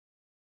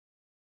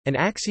An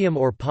axiom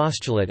or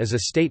postulate is a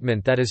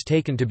statement that is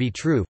taken to be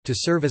true, to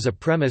serve as a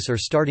premise or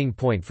starting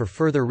point for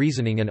further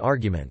reasoning and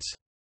arguments.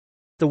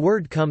 The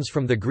word comes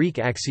from the Greek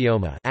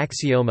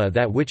axioma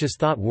that which is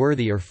thought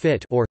worthy or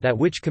fit, or that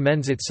which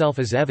commends itself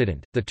as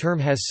evident. The term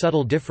has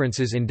subtle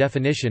differences in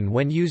definition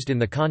when used in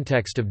the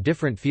context of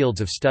different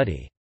fields of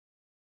study.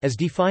 As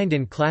defined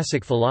in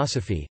classic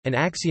philosophy, an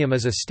axiom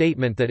is a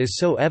statement that is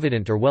so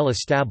evident or well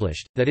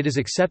established, that it is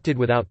accepted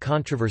without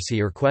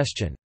controversy or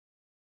question.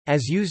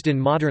 As used in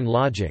modern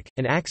logic,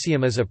 an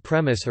axiom is a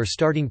premise or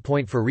starting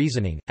point for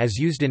reasoning. As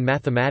used in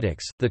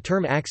mathematics, the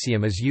term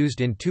axiom is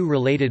used in two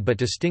related but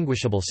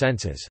distinguishable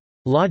senses: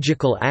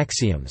 logical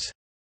axioms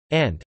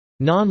and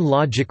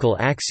non-logical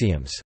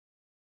axioms.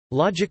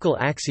 Logical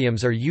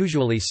axioms are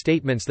usually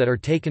statements that are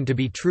taken to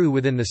be true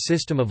within the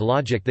system of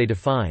logic they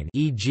define,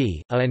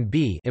 e.g., A and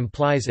B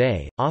implies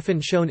A, often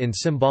shown in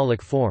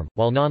symbolic form,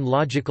 while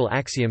non-logical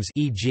axioms,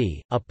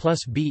 e.g., A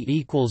plus B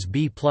equals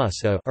B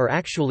plus A, are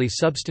actually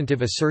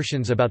substantive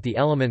assertions about the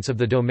elements of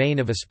the domain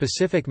of a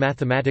specific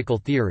mathematical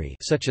theory,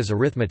 such as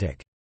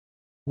arithmetic.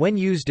 When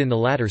used in the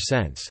latter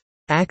sense,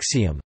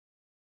 axiom,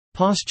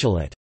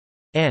 postulate,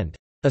 and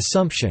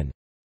assumption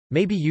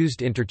may be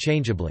used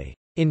interchangeably.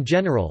 In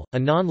general, a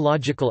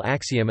non-logical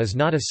axiom is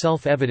not a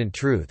self-evident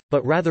truth,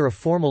 but rather a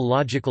formal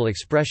logical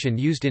expression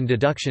used in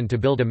deduction to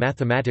build a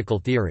mathematical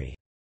theory.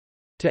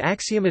 To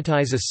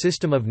axiomatize a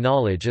system of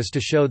knowledge is to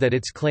show that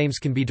its claims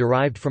can be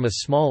derived from a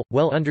small,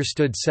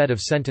 well-understood set of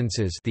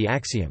sentences, the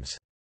axioms.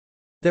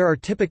 There are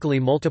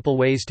typically multiple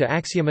ways to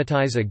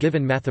axiomatize a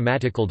given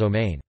mathematical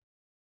domain.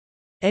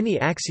 Any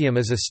axiom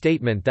is a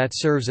statement that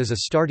serves as a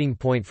starting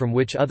point from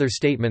which other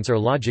statements are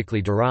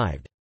logically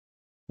derived.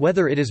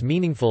 Whether it is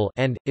meaningful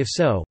and, if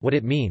so, what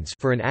it means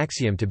for an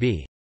axiom to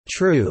be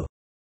true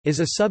is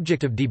a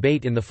subject of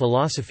debate in the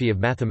philosophy of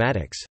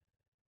mathematics.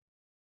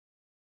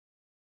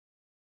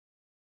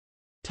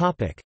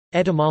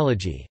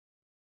 Etymology.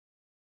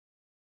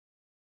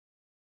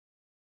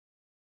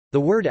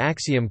 The word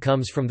axiom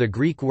comes from the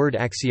Greek word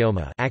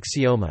axioma,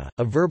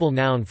 a verbal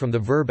noun from the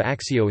verb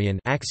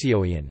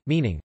axioion,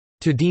 meaning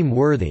to deem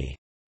worthy,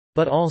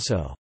 but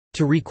also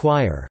to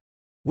require,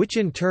 which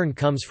in turn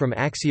comes from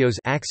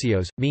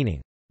axios,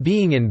 meaning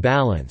being in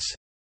balance,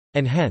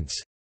 and hence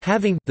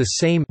having the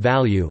same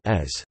value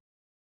as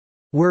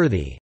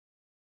worthy,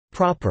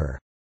 proper.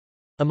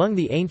 Among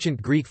the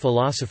ancient Greek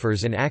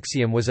philosophers, an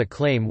axiom was a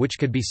claim which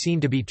could be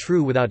seen to be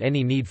true without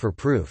any need for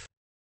proof.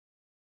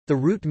 The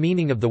root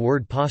meaning of the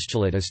word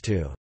postulate is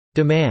to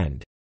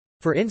demand.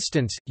 For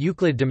instance,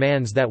 Euclid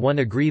demands that one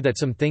agree that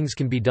some things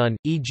can be done,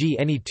 e.g.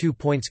 any 2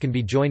 points can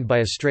be joined by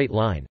a straight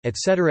line,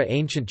 etc.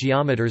 Ancient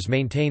geometers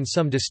maintain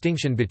some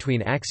distinction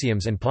between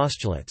axioms and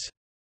postulates.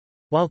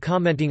 While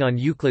commenting on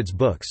Euclid's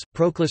books,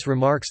 Proclus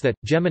remarks that,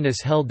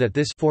 Geminus held that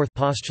this fourth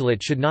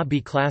postulate should not be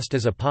classed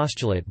as a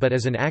postulate but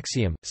as an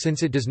axiom,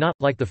 since it does not,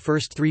 like the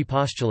first three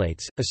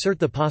postulates, assert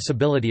the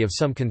possibility of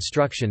some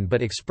construction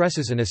but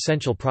expresses an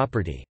essential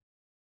property.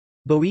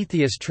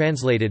 Boethius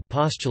translated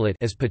postulate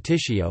as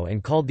petitio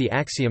and called the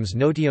axioms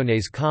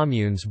notiones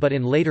communes, but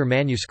in later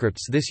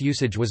manuscripts this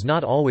usage was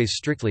not always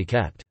strictly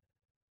kept.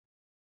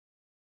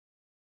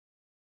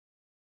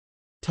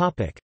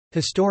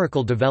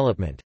 Historical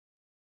development.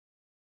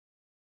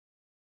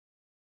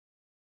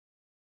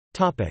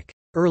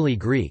 Early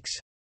Greeks.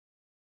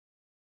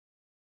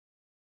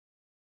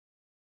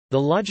 The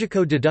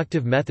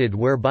logico-deductive method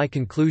whereby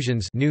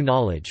conclusions new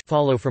knowledge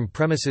follow from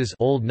premises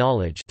old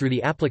knowledge through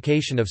the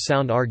application of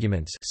sound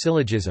arguments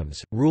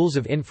syllogisms, rules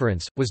of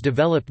inference, was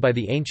developed by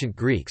the ancient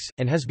Greeks,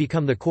 and has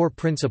become the core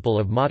principle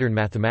of modern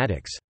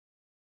mathematics.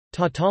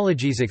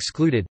 Tautologies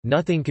excluded,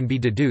 nothing can be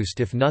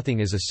deduced if nothing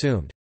is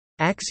assumed.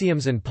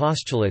 Axioms and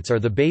postulates are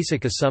the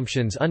basic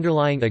assumptions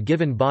underlying a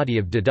given body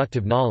of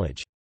deductive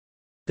knowledge.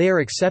 They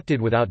are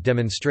accepted without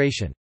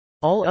demonstration.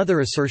 All other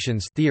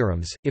assertions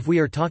theorems, if we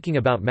are talking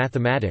about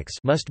mathematics,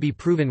 must be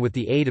proven with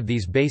the aid of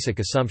these basic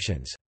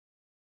assumptions.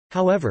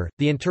 However,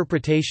 the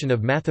interpretation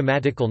of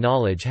mathematical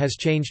knowledge has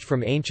changed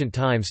from ancient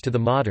times to the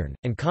modern,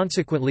 and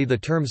consequently the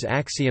terms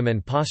axiom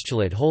and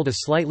postulate hold a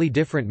slightly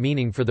different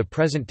meaning for the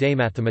present-day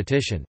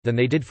mathematician, than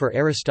they did for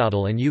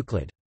Aristotle and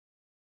Euclid.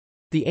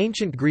 The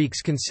ancient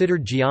Greeks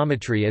considered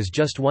geometry as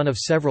just one of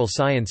several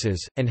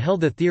sciences, and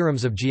held the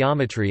theorems of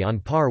geometry on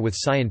par with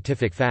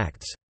scientific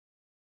facts.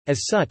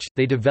 As such,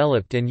 they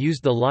developed and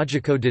used the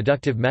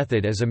logico-deductive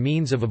method as a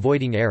means of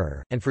avoiding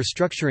error, and for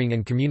structuring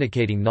and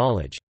communicating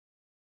knowledge.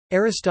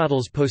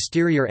 Aristotle's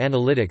posterior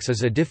analytics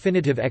is a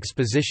definitive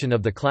exposition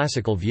of the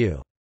classical view.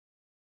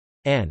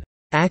 An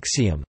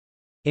axiom,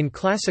 in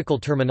classical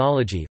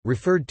terminology,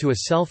 referred to a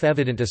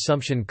self-evident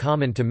assumption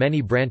common to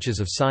many branches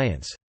of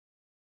science.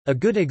 A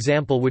good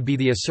example would be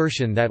the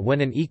assertion that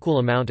when an equal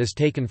amount is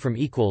taken from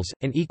equals,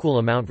 an equal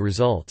amount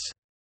results.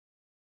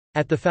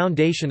 At the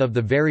foundation of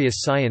the various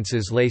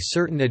sciences lay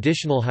certain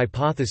additional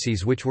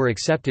hypotheses which were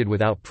accepted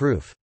without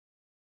proof.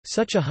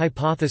 Such a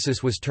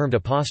hypothesis was termed a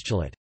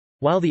postulate.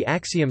 While the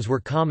axioms were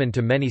common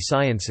to many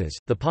sciences,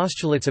 the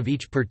postulates of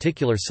each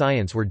particular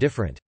science were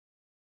different.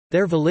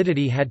 Their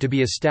validity had to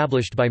be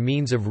established by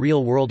means of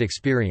real-world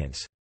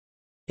experience.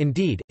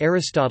 Indeed,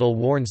 Aristotle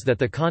warns that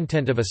the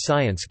content of a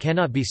science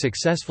cannot be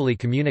successfully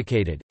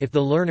communicated if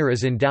the learner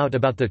is in doubt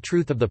about the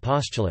truth of the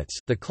postulates.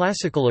 The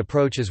classical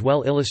approach is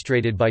well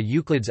illustrated by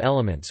Euclid's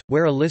Elements,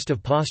 where a list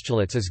of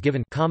postulates is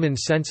given,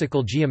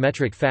 commonsensical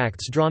geometric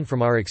facts drawn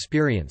from our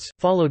experience,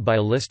 followed by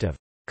a list of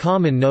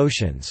common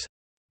notions,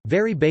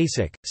 very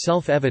basic,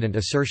 self-evident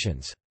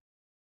assertions.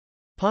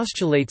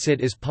 Postulates it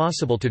is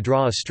possible to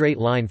draw a straight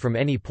line from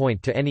any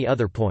point to any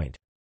other point.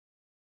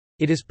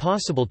 It is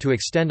possible to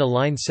extend a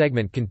line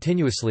segment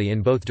continuously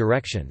in both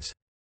directions.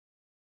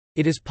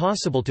 It is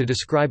possible to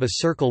describe a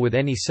circle with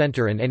any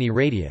center and any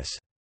radius.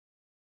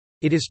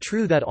 It is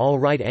true that all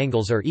right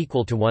angles are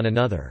equal to one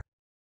another.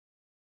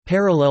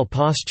 Parallel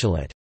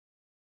postulate.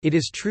 It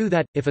is true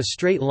that, if a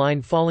straight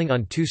line falling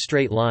on two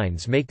straight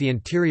lines make the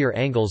interior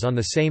angles on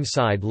the same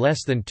side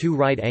less than two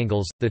right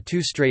angles, the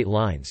two straight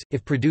lines,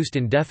 if produced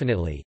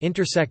indefinitely,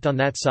 intersect on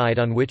that side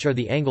on which are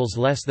the angles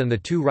less than the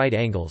two right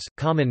angles.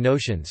 Common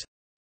notions.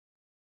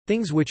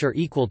 Things which are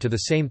equal to the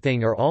same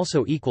thing are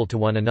also equal to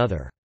one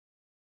another.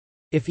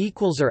 If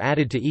equals are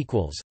added to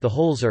equals, the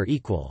wholes are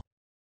equal.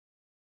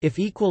 If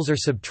equals are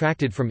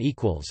subtracted from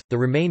equals, the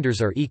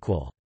remainders are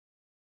equal.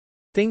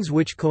 Things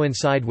which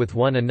coincide with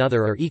one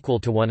another are equal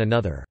to one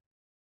another.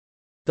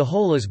 The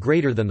whole is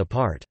greater than the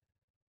part.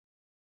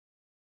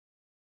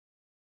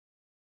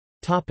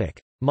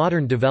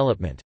 Modern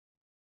development.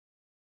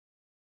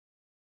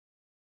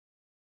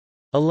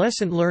 A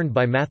lesson learned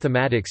by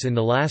mathematics in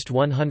the last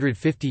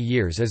 150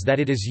 years is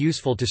that it is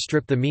useful to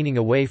strip the meaning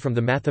away from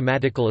the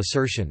mathematical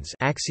assertions,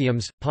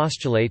 axioms,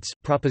 postulates,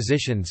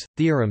 propositions,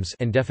 theorems,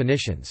 and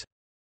definitions.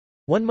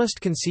 One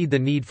must concede the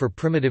need for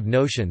primitive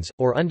notions,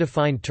 or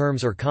undefined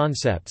terms or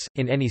concepts,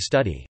 in any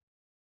study.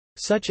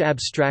 Such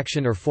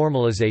abstraction or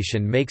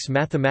formalization makes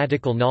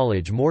mathematical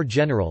knowledge more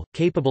general,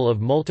 capable of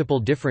multiple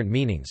different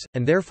meanings,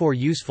 and therefore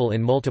useful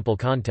in multiple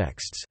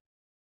contexts.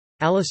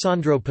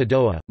 Alessandro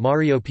Padoa,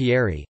 Mario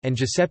Pieri, and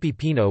Giuseppe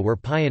Pino were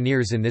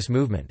pioneers in this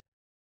movement.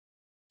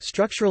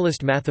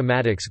 Structuralist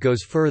mathematics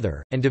goes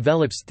further, and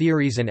develops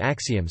theories and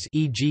axioms,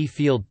 e.g.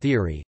 field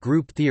theory,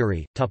 group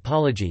theory,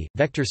 topology,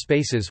 vector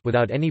spaces,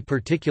 without any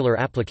particular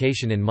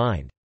application in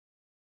mind.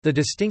 The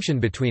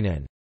distinction between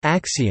an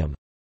axiom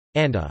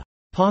and a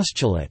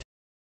postulate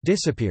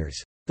disappears.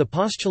 The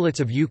postulates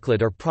of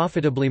Euclid are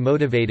profitably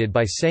motivated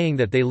by saying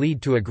that they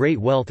lead to a great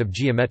wealth of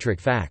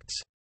geometric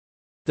facts.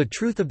 The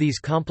truth of these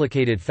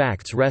complicated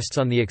facts rests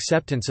on the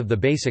acceptance of the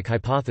basic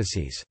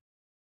hypotheses.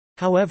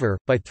 However,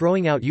 by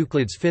throwing out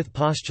Euclid's fifth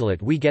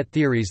postulate we get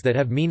theories that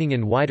have meaning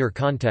in wider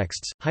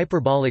contexts,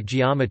 hyperbolic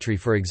geometry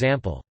for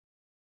example.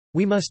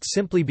 We must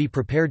simply be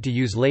prepared to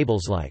use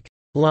labels like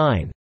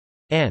line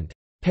and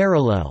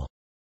parallel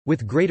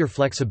with greater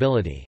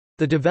flexibility.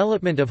 The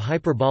development of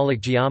hyperbolic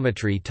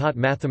geometry taught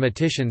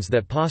mathematicians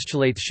that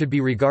postulates should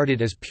be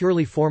regarded as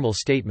purely formal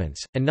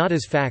statements, and not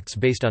as facts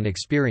based on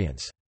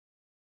experience.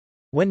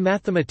 When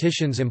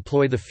mathematicians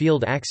employ the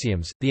field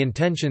axioms, the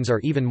intentions are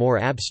even more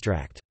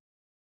abstract.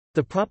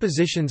 The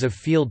propositions of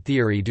field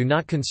theory do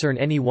not concern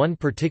any one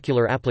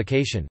particular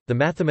application. The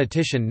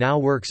mathematician now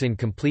works in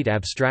complete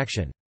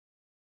abstraction.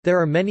 There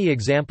are many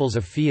examples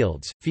of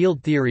fields.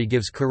 Field theory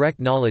gives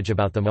correct knowledge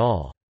about them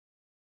all.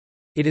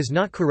 It is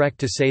not correct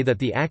to say that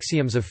the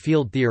axioms of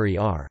field theory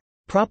are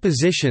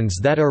propositions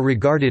that are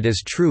regarded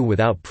as true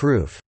without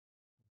proof.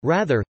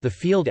 Rather, the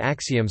field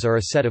axioms are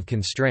a set of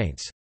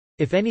constraints.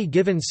 If any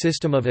given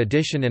system of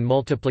addition and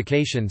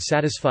multiplication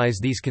satisfies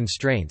these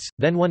constraints,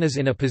 then one is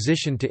in a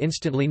position to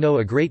instantly know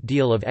a great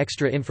deal of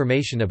extra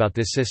information about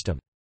this system.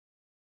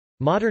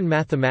 Modern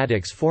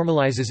mathematics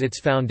formalizes its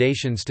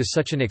foundations to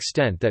such an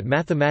extent that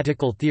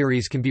mathematical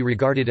theories can be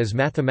regarded as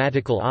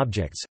mathematical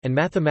objects, and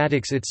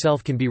mathematics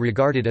itself can be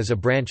regarded as a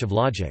branch of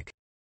logic.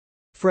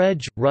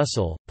 Frege,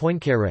 Russell,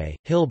 Poincaré,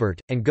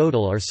 Hilbert, and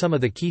Gödel are some of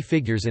the key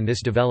figures in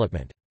this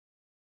development.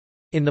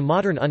 In the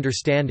modern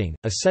understanding,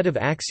 a set of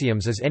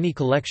axioms is any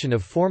collection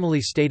of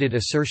formally stated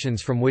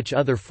assertions from which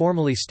other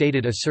formally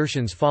stated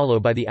assertions follow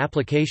by the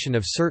application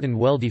of certain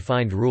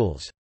well-defined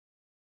rules.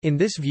 In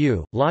this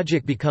view,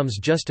 logic becomes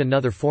just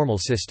another formal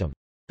system.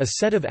 A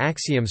set of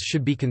axioms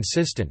should be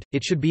consistent,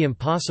 it should be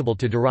impossible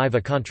to derive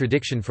a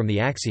contradiction from the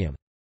axiom.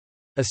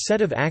 A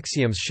set of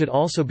axioms should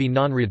also be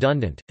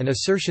non-redundant, an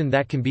assertion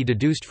that can be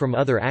deduced from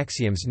other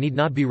axioms need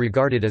not be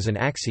regarded as an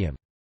axiom.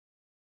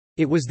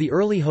 It was the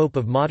early hope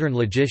of modern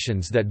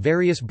logicians that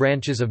various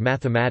branches of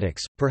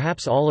mathematics,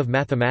 perhaps all of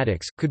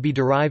mathematics, could be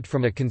derived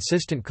from a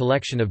consistent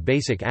collection of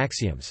basic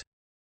axioms.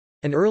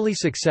 An early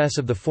success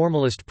of the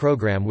formalist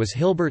program was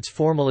Hilbert's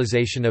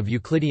formalization of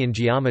Euclidean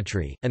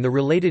geometry, and the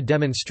related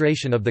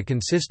demonstration of the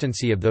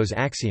consistency of those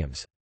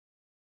axioms.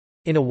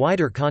 In a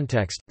wider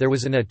context, there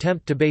was an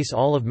attempt to base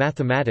all of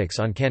mathematics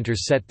on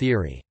Cantor's set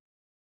theory.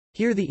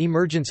 Here the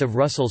emergence of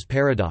Russell's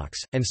paradox,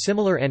 and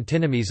similar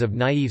antinomies of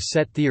naive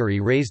set theory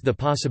raised the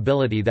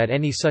possibility that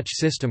any such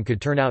system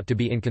could turn out to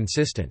be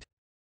inconsistent.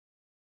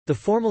 The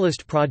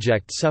formalist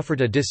project suffered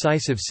a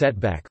decisive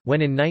setback,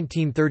 when in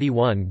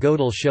 1931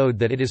 Gödel showed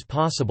that it is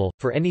possible,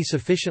 for any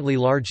sufficiently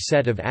large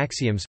set of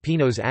axioms,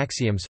 Peano's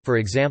axioms, for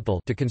example,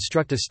 to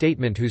construct a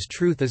statement whose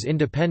truth is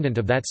independent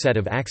of that set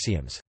of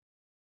axioms.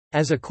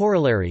 As a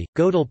corollary,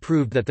 Gödel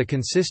proved that the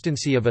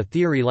consistency of a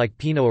theory like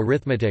Peano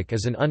arithmetic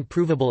is an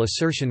unprovable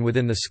assertion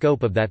within the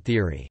scope of that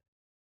theory.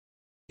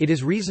 It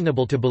is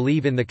reasonable to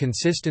believe in the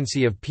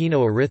consistency of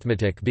Peano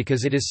arithmetic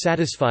because it is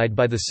satisfied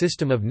by the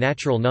system of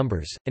natural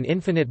numbers, an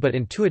infinite but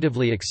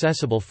intuitively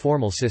accessible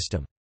formal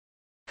system.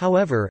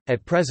 However,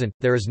 at present,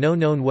 there is no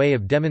known way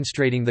of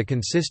demonstrating the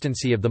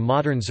consistency of the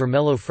modern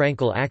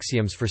Zermelo-Fraenkel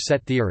axioms for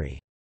set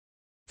theory.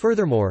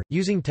 Furthermore,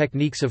 using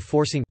techniques of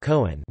forcing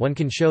Cohen, one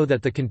can show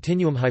that the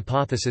continuum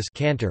hypothesis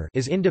Cantor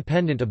is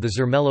independent of the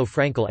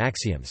Zermelo-Fraenkel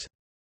axioms.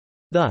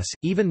 Thus,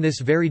 even this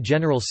very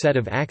general set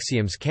of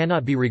axioms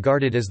cannot be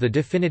regarded as the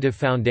definitive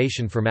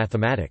foundation for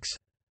mathematics.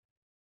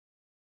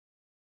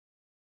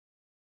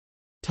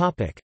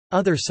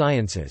 Other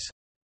sciences.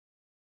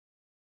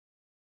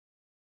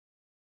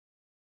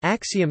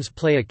 Axioms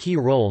play a key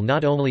role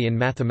not only in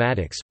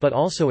mathematics, but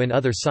also in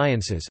other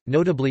sciences,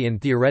 notably in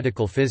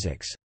theoretical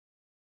physics.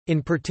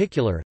 In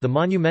particular, the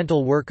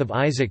monumental work of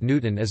Isaac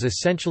Newton is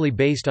essentially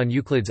based on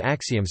Euclid's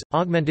axioms,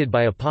 augmented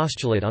by a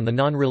postulate on the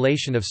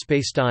non-relation of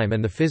spacetime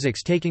and the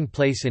physics taking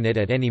place in it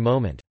at any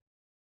moment.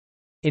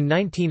 In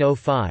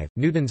 1905,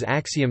 Newton's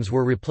axioms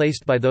were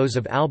replaced by those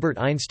of Albert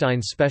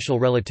Einstein's special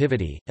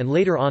relativity, and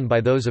later on by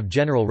those of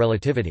general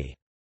relativity.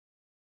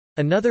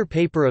 Another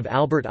paper of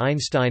Albert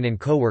Einstein and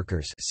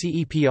co-workers,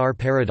 CEPR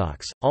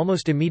paradox,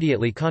 almost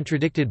immediately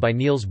contradicted by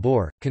Niels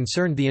Bohr,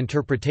 concerned the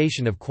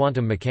interpretation of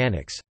quantum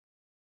mechanics.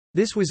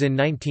 This was in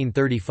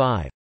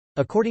 1935.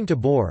 According to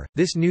Bohr,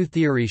 this new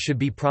theory should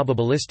be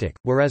probabilistic,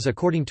 whereas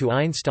according to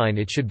Einstein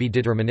it should be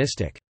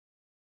deterministic.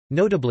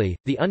 Notably,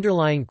 the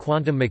underlying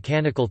quantum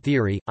mechanical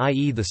theory,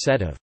 i.e. the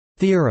set of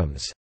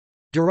theorems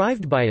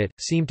derived by it,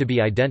 seemed to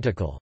be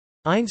identical.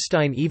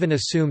 Einstein even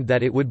assumed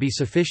that it would be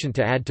sufficient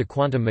to add to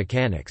quantum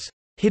mechanics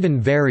hidden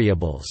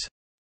variables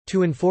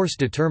to enforce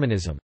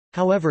determinism.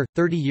 However,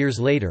 30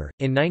 years later,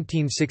 in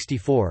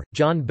 1964,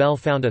 John Bell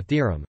found a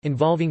theorem,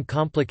 involving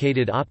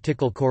complicated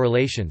optical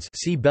correlations,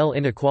 see Bell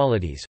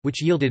inequalities,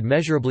 which yielded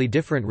measurably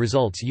different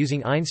results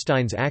using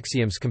Einstein's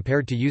axioms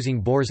compared to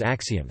using Bohr's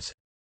axioms.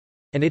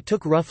 And it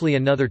took roughly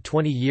another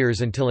 20 years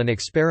until an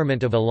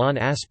experiment of Elan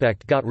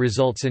aspect got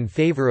results in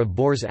favor of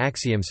Bohr's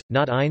axioms,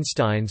 not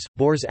Einstein's.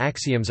 Bohr's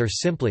axioms are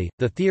simply,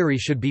 the theory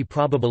should be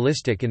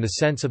probabilistic in the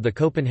sense of the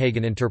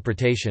Copenhagen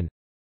interpretation.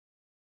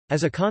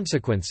 As a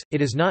consequence,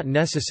 it is not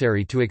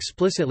necessary to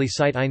explicitly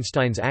cite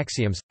Einstein's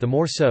axioms, the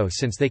more so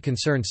since they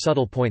concern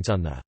subtle points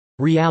on the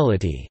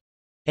reality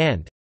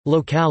and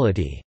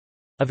locality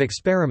of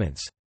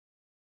experiments.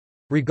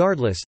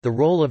 Regardless, the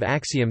role of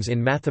axioms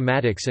in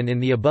mathematics and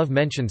in the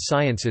above-mentioned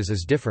sciences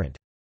is different.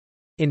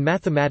 In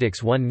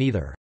mathematics one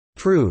neither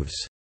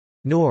proves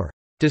nor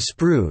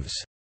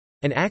disproves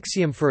an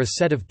axiom for a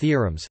set of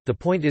theorems, the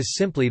point is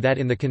simply that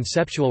in the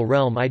conceptual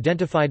realm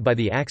identified by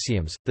the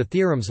axioms, the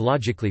theorems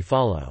logically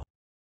follow.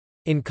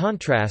 In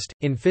contrast,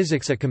 in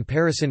physics a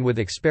comparison with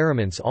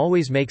experiments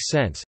always makes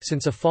sense,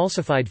 since a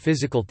falsified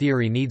physical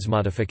theory needs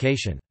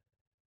modification.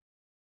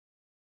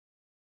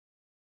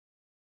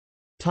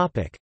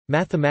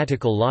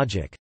 Mathematical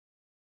logic.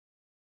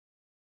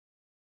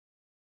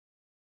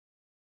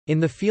 In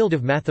the field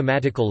of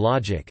mathematical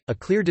logic, a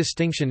clear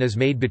distinction is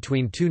made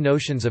between two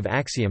notions of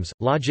axioms,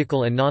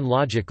 logical and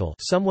non-logical,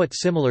 somewhat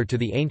similar to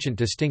the ancient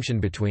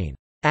distinction between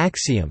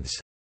axioms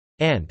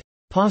and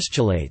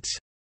postulates,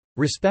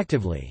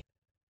 respectively.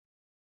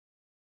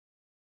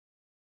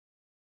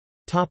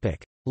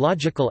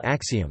 Logical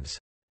axioms.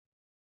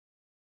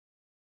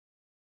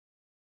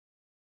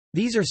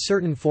 These are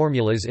certain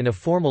formulas in a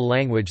formal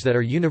language that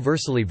are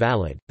universally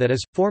valid, that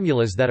is,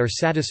 formulas that are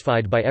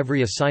satisfied by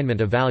every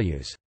assignment of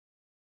values.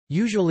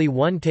 Usually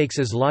one takes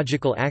as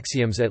logical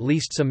axioms at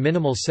least some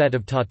minimal set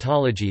of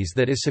tautologies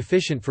that is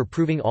sufficient for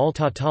proving all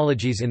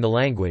tautologies in the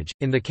language.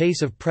 In the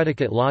case of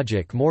predicate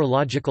logic, more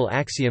logical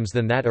axioms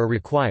than that are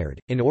required,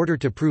 in order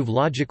to prove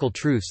logical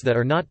truths that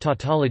are not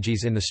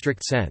tautologies in the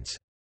strict sense.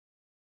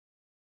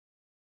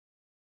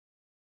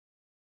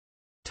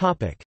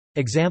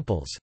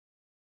 Examples.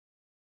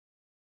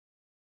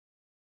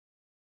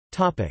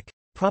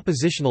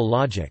 Propositional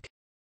logic.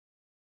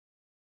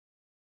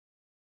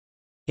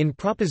 In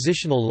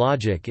propositional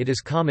logic it is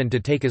common to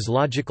take as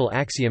logical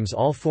axioms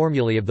all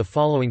formulae of the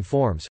following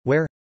forms,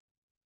 where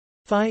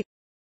phi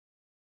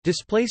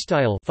phi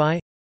chi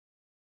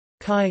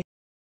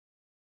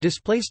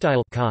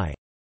chi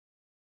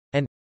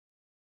and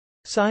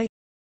psi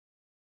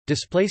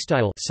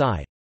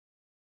psi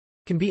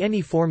can be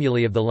any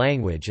formulae of the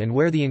language and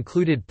where the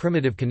included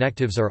primitive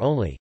connectives are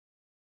only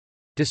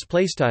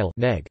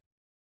neg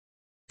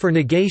for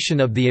negation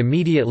of the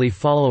immediately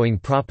following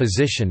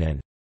proposition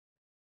and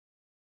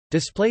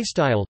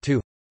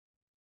to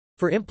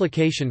for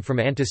implication from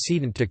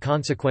antecedent to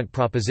consequent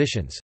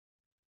propositions.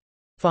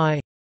 Phi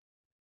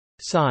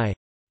psi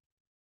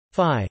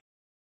phi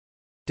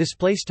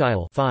Display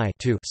style phi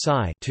to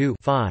psi to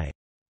phi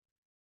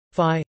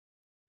phi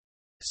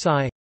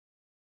psi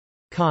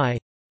chi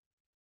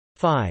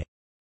phi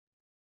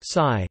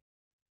psi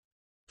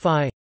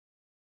phi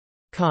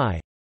chi.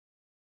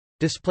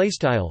 Display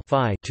style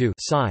phi to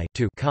psi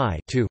to chi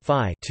to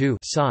phi to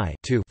psi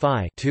to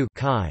phi to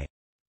chi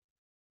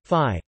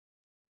phi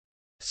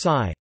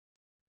psi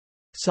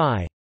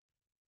psi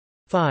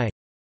phi.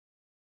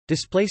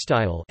 Display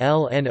style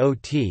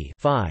lnot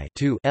phi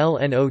to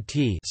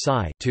lnot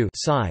psi to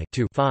psi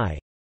to phi.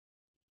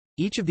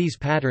 Each of these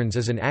patterns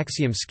is an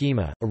axiom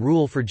schema, a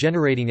rule for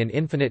generating an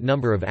infinite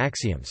number of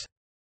axioms.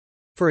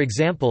 For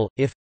example,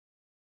 if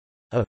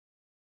a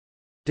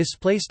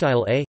display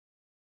style a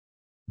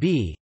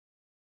b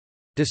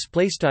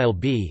display style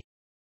b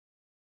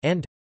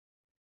and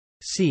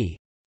c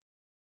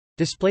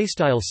display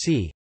style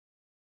c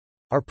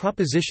are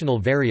propositional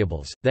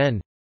variables,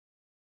 then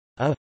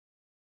a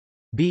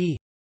b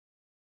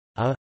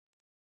a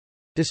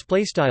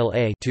display style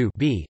a to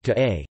b to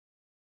a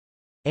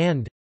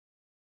and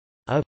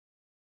a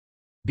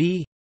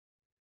b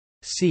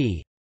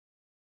c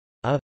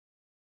a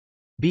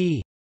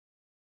b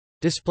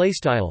display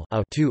style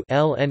a to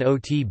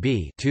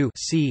lnotb to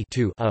c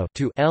to a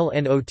to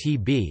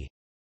lnotb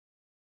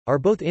are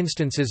both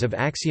instances of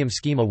axiom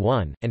schema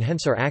 1 and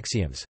hence are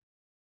axioms.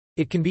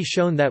 It can be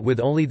shown that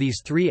with only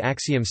these three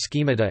axiom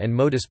schemata and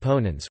modus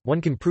ponens, one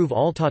can prove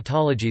all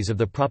tautologies of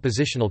the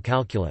propositional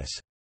calculus.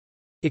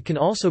 It can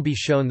also be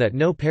shown that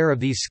no pair of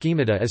these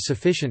schemata is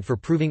sufficient for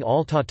proving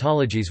all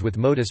tautologies with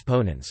modus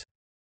ponens.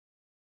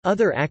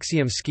 Other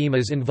axiom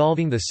schemas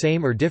involving the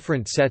same or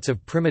different sets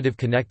of primitive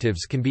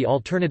connectives can be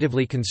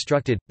alternatively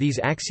constructed. These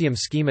axiom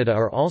schemata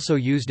are also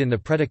used in the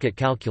predicate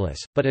calculus,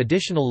 but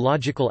additional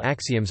logical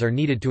axioms are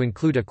needed to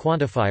include a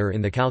quantifier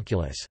in the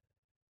calculus.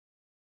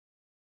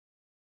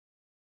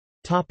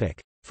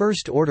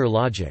 First-order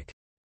logic.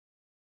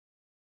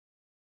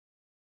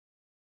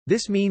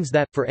 This means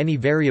that, for any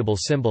variable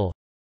symbol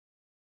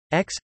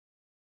x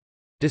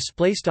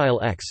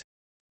x,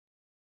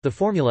 the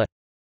formula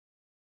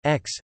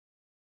x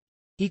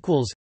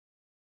equals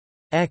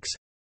x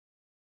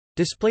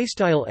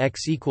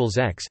x equals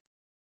x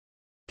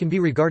can be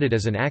regarded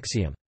as an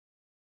axiom.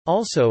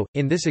 Also,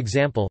 in this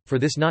example, for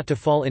this not to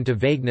fall into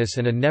vagueness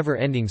and a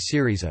never-ending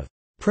series of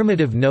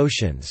primitive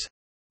notions,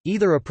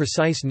 either a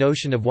precise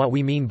notion of what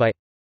we mean by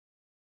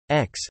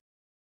x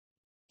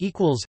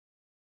equals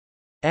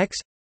x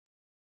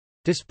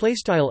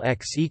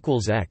x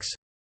equals x,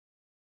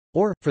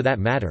 or, for that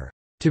matter,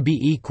 to be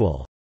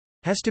equal,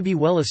 has to be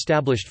well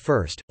established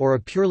first, or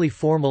a purely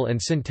formal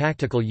and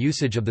syntactical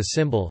usage of the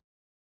symbol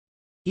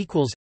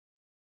equals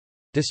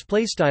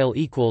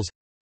equals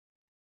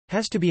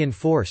has to be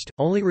enforced,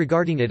 only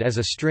regarding it as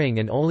a string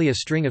and only a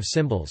string of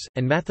symbols,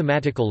 and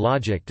mathematical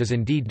logic does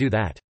indeed do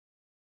that.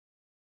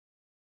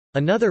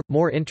 Another,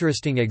 more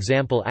interesting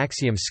example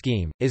axiom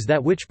scheme, is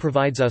that which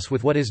provides us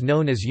with what is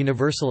known as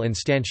universal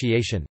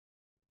instantiation,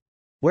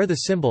 where the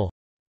symbol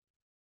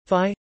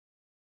phi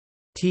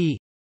t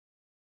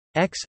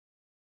x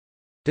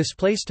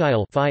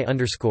phi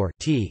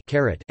t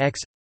x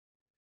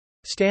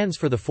stands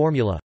for the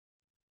formula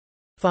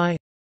phi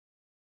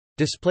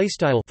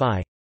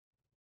phi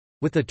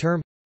with the term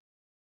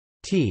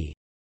t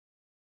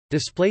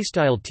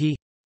t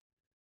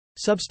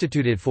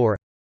substituted for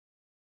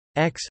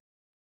x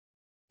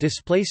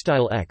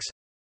x.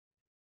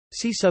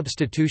 See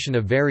substitution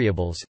of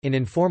variables. In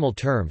informal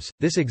terms,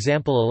 this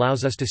example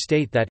allows us to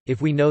state that,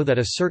 if we know that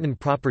a certain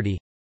property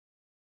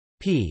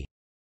p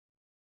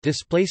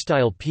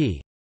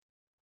p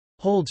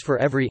holds for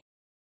every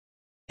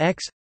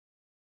x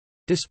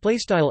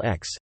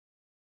x,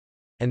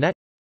 and that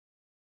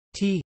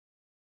t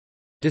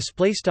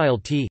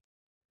t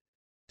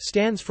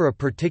stands for a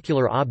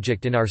particular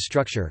object in our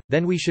structure,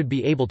 then we should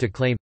be able to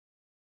claim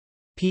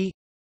p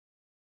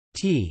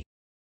t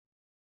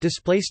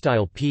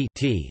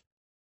p.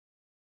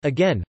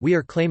 Again, we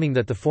are claiming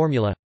that the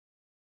formula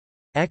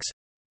x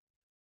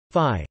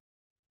phi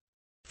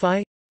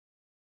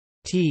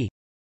t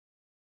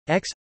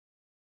x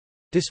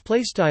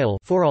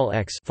for all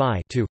x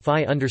phi to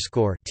phi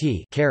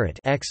t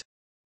x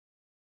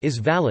is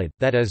valid.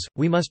 That is,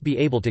 we must be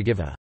able to give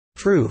a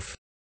proof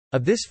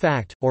of this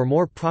fact, or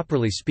more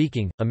properly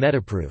speaking, a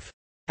metaproof.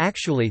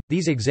 Actually,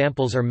 these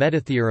examples are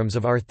metatheorems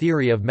of our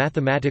theory of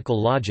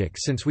mathematical logic,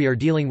 since we are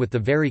dealing with the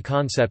very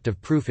concept of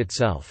proof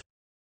itself.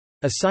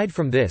 Aside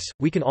from this,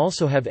 we can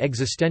also have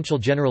existential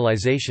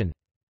generalization.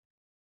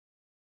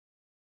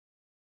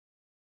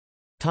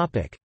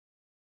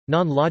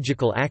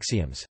 Non-logical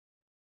axioms.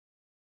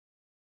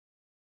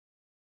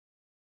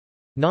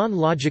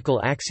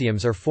 Non-logical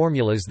axioms are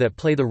formulas that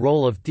play the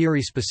role of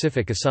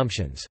theory-specific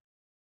assumptions.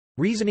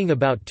 Reasoning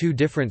about two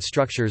different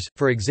structures,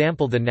 for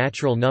example the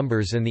natural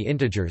numbers and the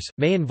integers,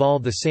 may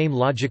involve the same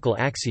logical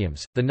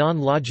axioms. The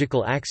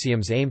non-logical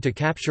axioms aim to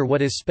capture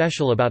what is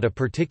special about a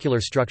particular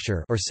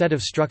structure or set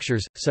of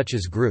structures, such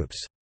as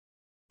groups.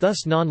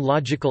 Thus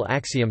non-logical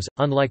axioms,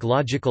 unlike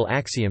logical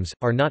axioms,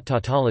 are not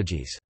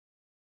tautologies.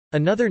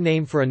 Another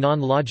name for a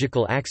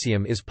non-logical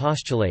axiom is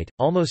postulate.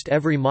 Almost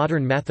every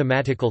modern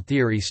mathematical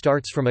theory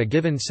starts from a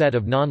given set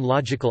of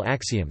non-logical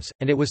axioms,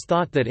 and it was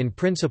thought that in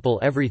principle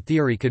every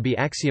theory could be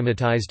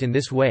axiomatized in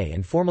this way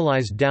and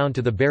formalized down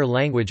to the bare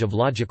language of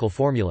logical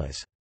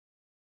formulas.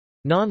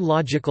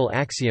 Non-logical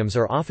axioms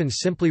are often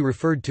simply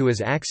referred to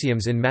as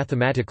axioms in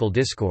mathematical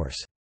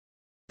discourse.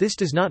 This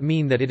does not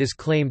mean that it is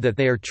claimed that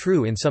they are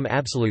true in some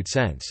absolute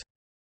sense.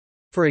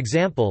 For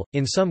example,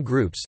 in some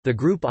groups, the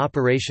group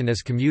operation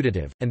is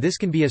commutative, and this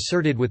can be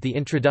asserted with the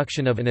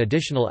introduction of an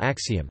additional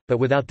axiom, but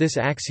without this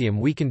axiom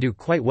we can do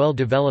quite well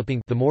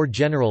developing the more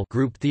general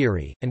group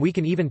theory, and we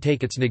can even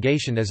take its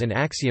negation as an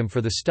axiom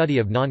for the study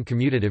of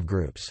non-commutative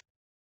groups.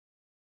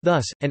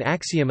 Thus, an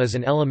axiom is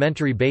an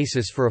elementary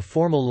basis for a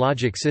formal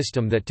logic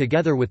system that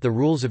together with the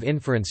rules of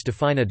inference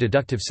define a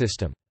deductive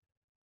system.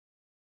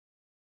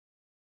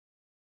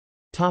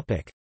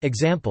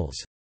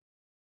 Examples.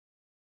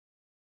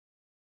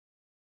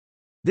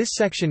 This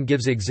section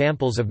gives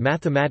examples of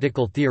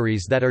mathematical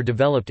theories that are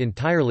developed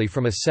entirely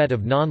from a set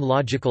of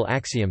non-logical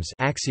axioms,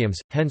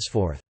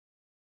 henceforth.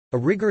 A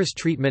rigorous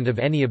treatment of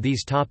any of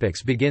these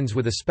topics begins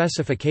with a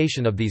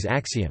specification of these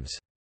axioms.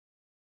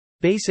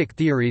 Basic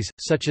theories,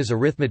 such as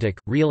arithmetic,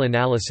 real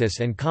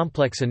analysis and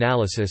complex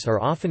analysis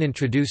are often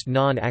introduced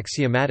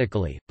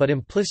non-axiomatically, but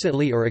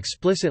implicitly or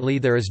explicitly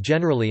there is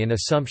generally an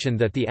assumption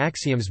that the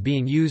axioms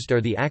being used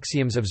are the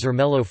axioms of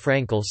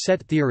Zermelo-Fraenkel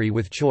set theory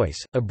with choice,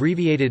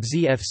 abbreviated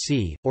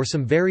ZFC, or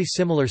some very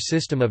similar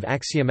system of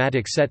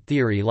axiomatic set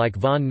theory like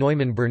von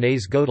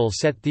Neumann-Bernays-Gödel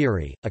set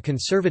theory, a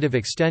conservative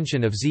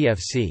extension of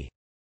ZFC.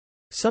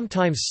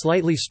 Sometimes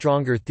slightly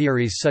stronger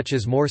theories such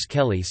as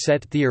Morse-Kelley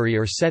set theory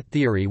or set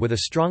theory with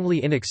a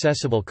strongly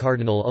inaccessible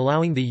cardinal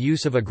allowing the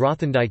use of a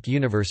Grothendieck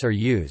universe are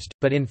used,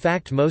 but in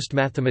fact most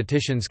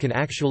mathematicians can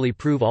actually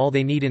prove all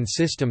they need in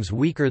systems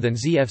weaker than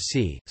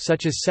ZFC,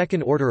 such as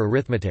second-order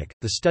arithmetic.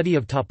 The study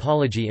of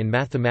topology in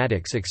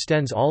mathematics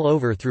extends all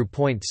over through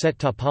point set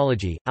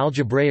topology,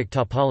 algebraic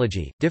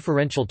topology,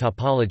 differential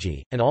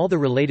topology, and all the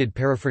related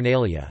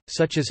paraphernalia,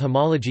 such as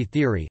homology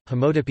theory,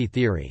 homotopy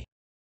theory.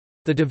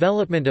 The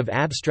development of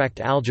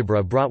abstract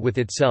algebra brought with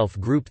itself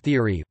group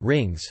theory,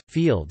 rings,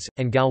 fields,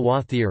 and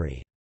Galois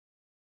theory.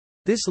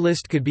 This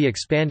list could be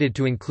expanded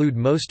to include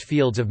most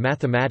fields of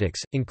mathematics,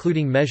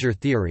 including measure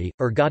theory,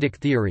 ergodic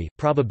theory,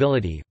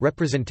 probability,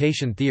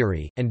 representation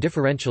theory, and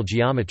differential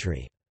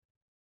geometry.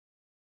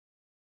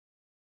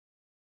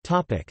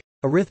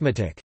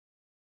 Arithmetic.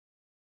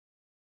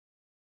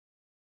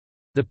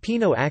 The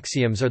Peano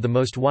axioms are the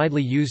most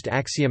widely used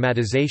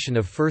axiomatization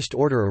of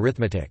first-order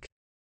arithmetic.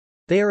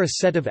 They are a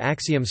set of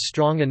axioms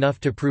strong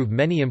enough to prove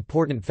many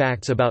important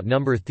facts about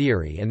number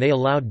theory, and they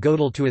allowed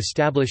Gödel to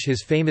establish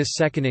his famous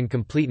second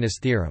incompleteness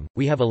theorem.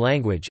 We have a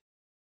language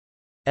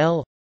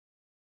L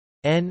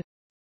n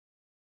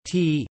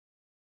t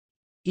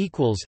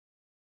equals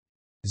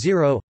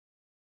 0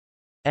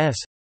 s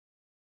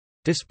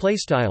display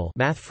style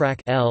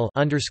mathfrak L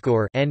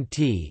underscore n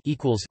t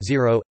equals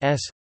 0 s,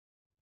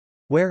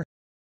 where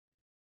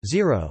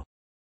 0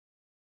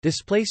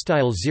 display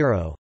style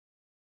 0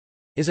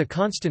 is a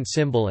constant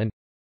symbol and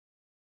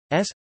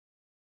s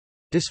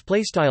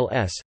display style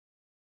s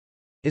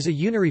is a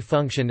unary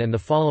function, and the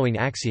following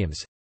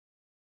axioms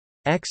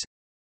x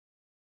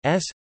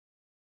s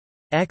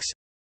x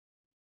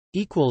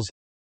equals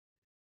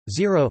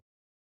 0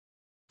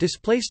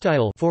 display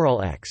style for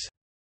all x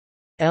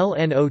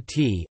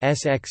lnot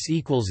sx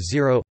equals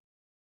 0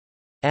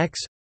 x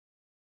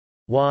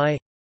y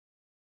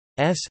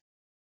s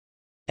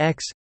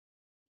x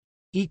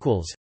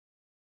equals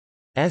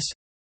s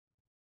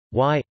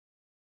y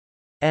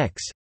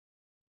x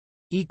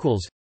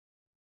equals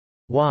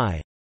y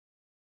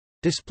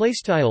display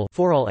style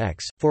for all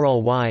x for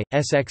all y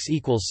sx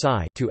equals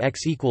psi to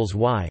x equals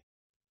y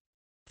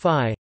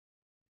phi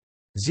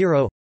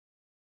 0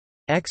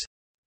 x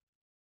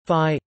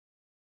phi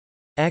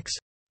x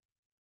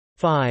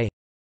phi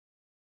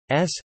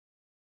s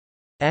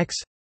x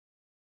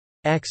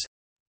x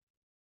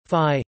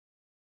phi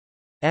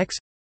x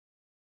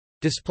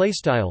display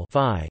style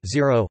phi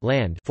 0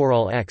 land for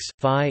all x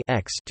phi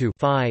x to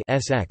phi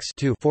sx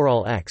to for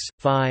all x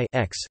phi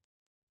x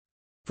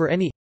for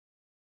any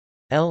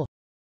L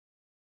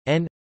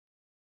n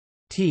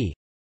t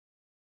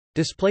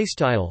display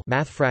style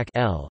mathfrak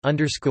L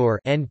underscore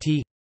n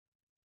t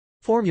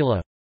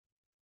formula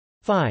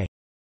phi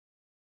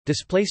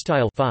display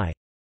style phi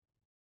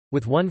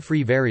with one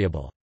free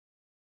variable.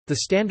 The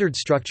standard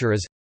structure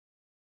is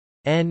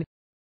n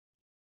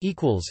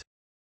equals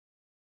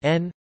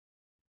n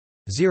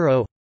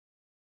 0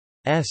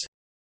 s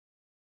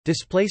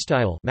display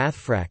style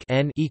mathfrak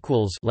n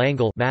equals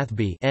Langle math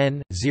b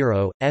n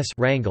 0 s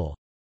wrangle,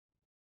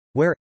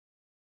 where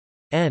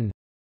n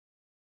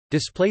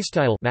display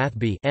style math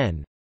b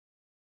n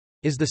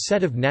is the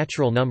set of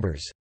natural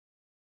numbers,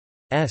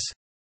 s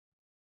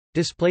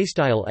display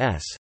style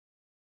s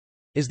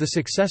is the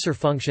successor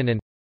function, and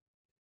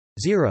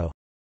 0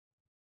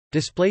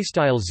 display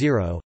style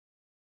 0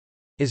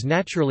 is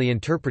naturally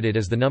interpreted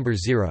as the number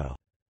 0.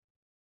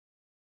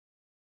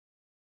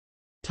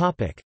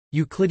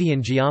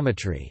 Euclidean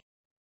geometry.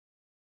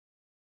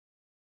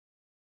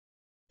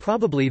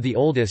 Probably the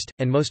oldest,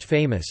 and most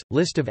famous,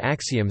 list of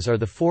axioms are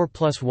the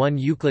 4+1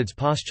 Euclid's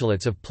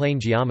postulates of plane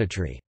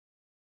geometry.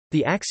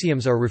 The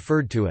axioms are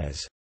referred to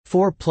as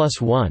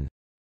 4+1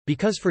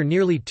 because for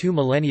nearly 2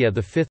 millennia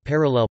the fifth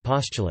parallel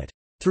postulate,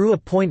 "Through a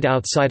point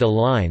outside a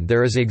line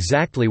there is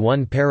exactly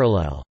one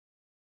parallel,"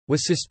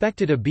 was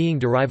suspected of being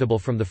derivable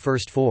from the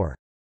first four.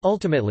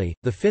 Ultimately,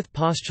 the fifth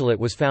postulate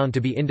was found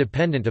to be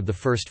independent of the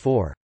first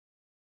four.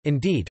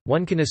 Indeed,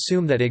 one can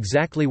assume that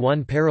exactly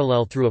one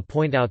parallel through a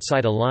point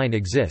outside a line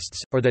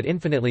exists, or that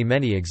infinitely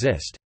many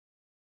exist.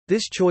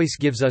 This choice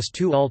gives us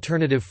two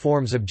alternative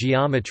forms of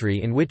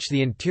geometry in which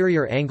the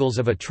interior angles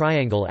of a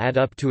triangle add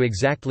up to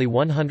exactly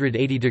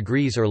 180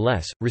 degrees or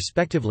less,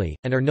 respectively,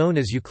 and are known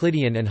as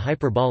Euclidean and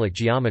hyperbolic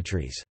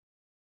geometries.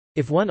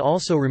 If one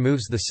also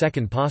removes the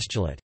second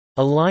postulate,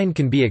 a line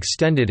can be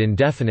extended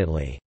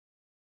indefinitely,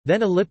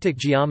 then elliptic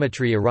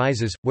geometry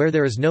arises, where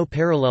there is no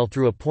parallel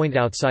through a point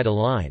outside a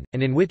line,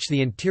 and in which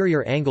the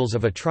interior angles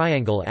of a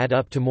triangle add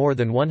up to more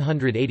than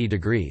 180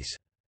 degrees.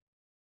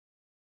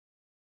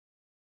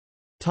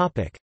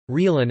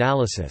 Real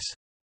analysis.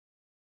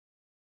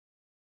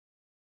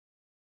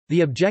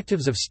 The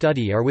objectives of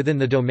study are within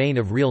the domain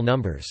of real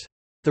numbers.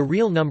 The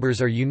real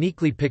numbers are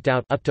uniquely picked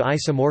out up to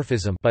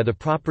isomorphism by the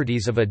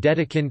properties of a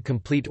Dedekind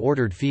complete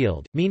ordered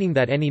field, meaning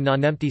that any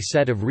nonempty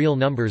set of real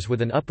numbers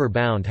with an upper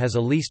bound has a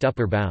least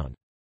upper bound.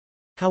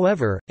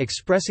 However,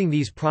 expressing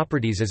these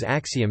properties as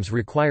axioms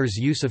requires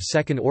use of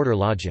second-order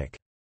logic.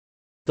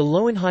 The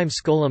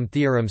Lowenheim-Skolem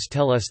theorems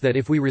tell us that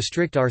if we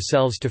restrict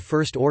ourselves to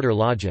first-order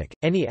logic,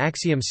 any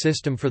axiom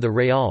system for the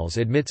reals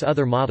admits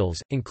other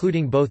models,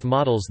 including both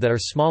models that are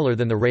smaller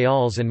than the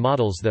reals and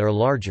models that are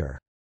larger.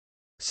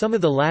 Some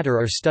of the latter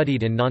are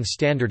studied in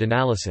non-standard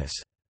analysis.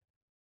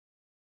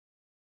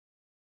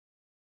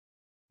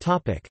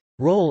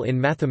 Role in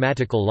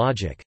mathematical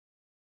logic.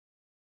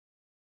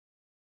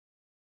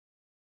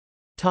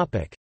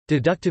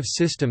 Deductive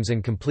systems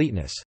and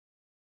completeness.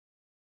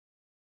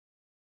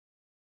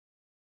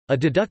 A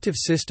deductive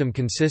system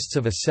consists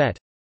of a set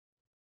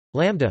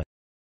lambda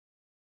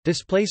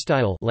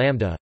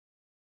lambda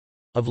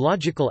of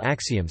logical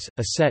axioms,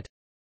 a set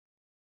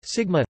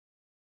sigma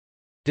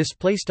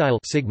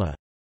sigma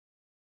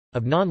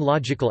of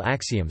non-logical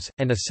axioms,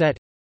 and a set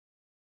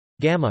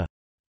gamma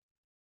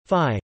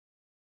phi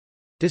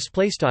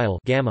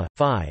gamma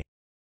phi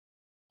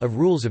of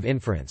rules of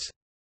inference.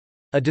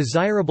 A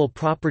desirable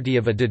property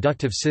of a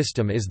deductive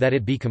system is that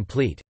it be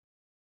complete.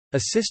 A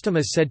system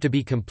is said to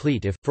be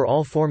complete if, for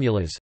all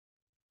formulas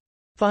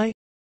phi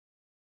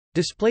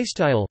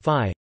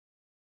phi,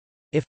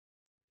 if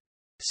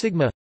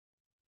sigma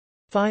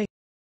phi,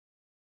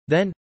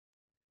 then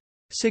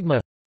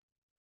sigma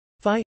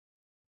phi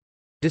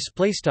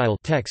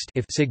text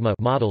if sigma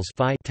models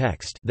phi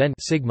text, then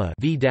sigma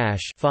v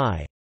dash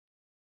phi.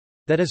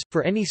 That is,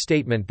 for any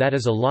statement that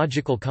is a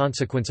logical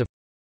consequence of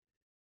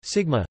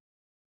sigma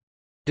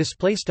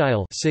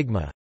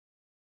sigma,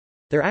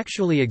 there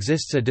actually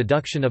exists a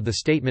deduction of the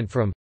statement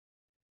from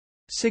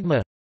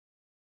sigma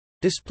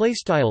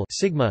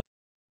sigma.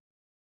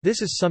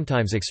 This is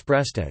sometimes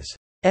expressed as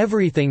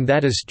everything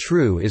that is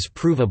true is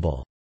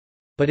provable,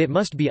 but it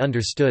must be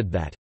understood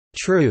that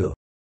true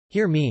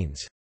here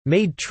means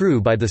made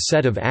true by the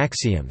set of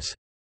axioms,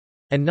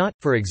 and not,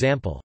 for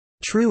example,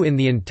 true in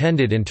the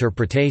intended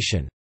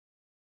interpretation.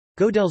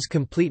 Gödel's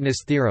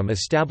completeness theorem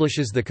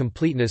establishes the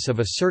completeness of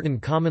a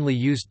certain commonly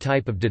used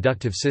type of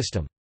deductive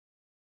system.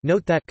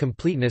 Note that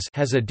completeness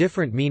has a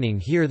different meaning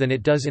here than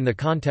it does in the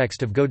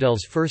context of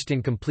Gödel's first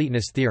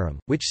incompleteness theorem,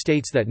 which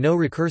states that no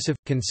recursive,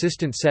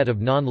 consistent set of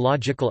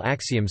non-logical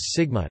axioms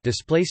sigma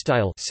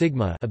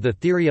of the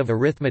theory of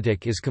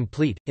arithmetic is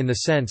complete, in the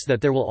sense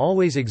that there will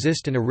always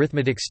exist an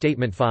arithmetic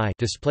statement phi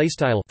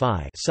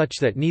such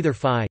that neither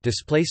phi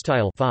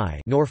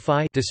nor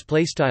phi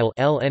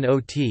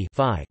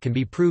can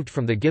be proved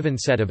from the given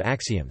set of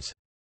axioms.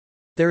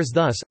 There is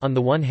thus, on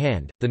the one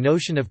hand, the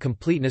notion of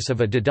completeness of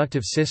a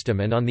deductive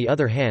system and on the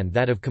other hand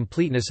that of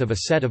completeness of a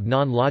set of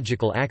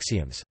non-logical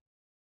axioms.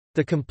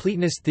 The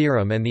completeness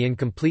theorem and the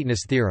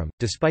incompleteness theorem,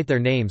 despite their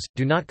names,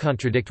 do not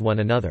contradict one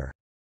another.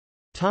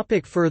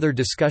 Further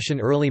discussion.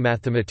 Early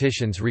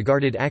mathematicians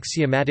regarded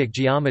axiomatic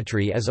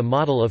geometry as a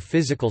model of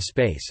physical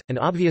space, and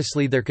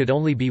obviously there could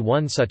only be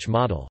one such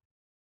model.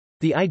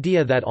 The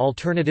idea that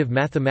alternative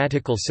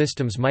mathematical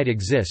systems might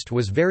exist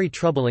was very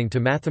troubling to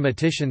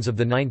mathematicians of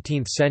the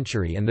 19th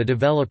century, and the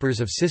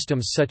developers of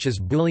systems such as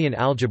Boolean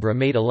algebra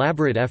made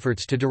elaborate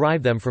efforts to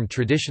derive them from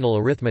traditional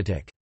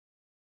arithmetic.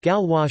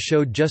 Galois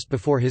showed just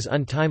before his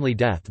untimely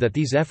death that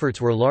these efforts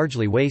were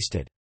largely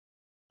wasted.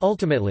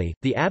 Ultimately,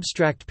 the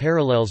abstract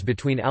parallels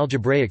between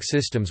algebraic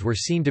systems were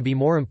seen to be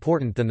more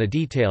important than the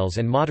details,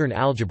 and modern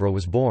algebra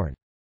was born.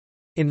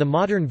 In the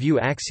modern view,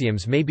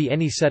 axioms may be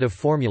any set of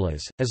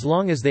formulas, as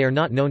long as they are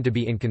not known to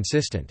be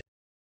inconsistent.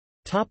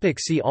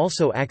 See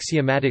also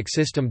Axiomatic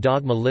system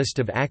dogma List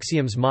of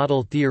axioms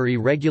Model theory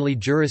Reguli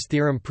juris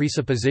theorem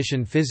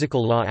Presupposition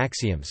Physical law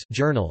Axioms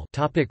Journal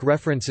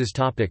References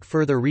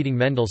Further reading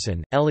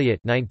Mendelssohn, Elliot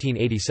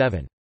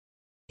 1987.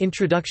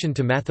 Introduction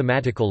to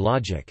Mathematical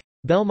Logic.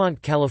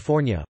 Belmont,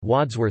 California,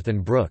 Wadsworth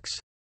and Brooks.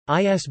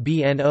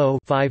 ISBN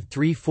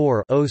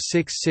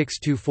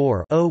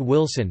 0-534-06624-0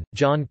 Wilson,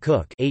 John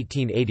Cook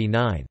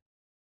 1889.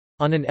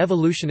 On an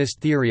Evolutionist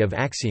Theory of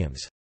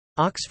Axioms.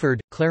 Oxford,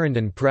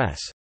 Clarendon Press.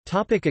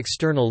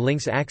 External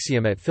links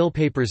Axiom at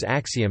Philpapers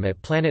Axiom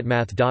at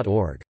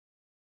planetmath.org.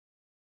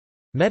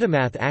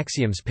 Metamath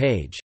Axioms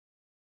page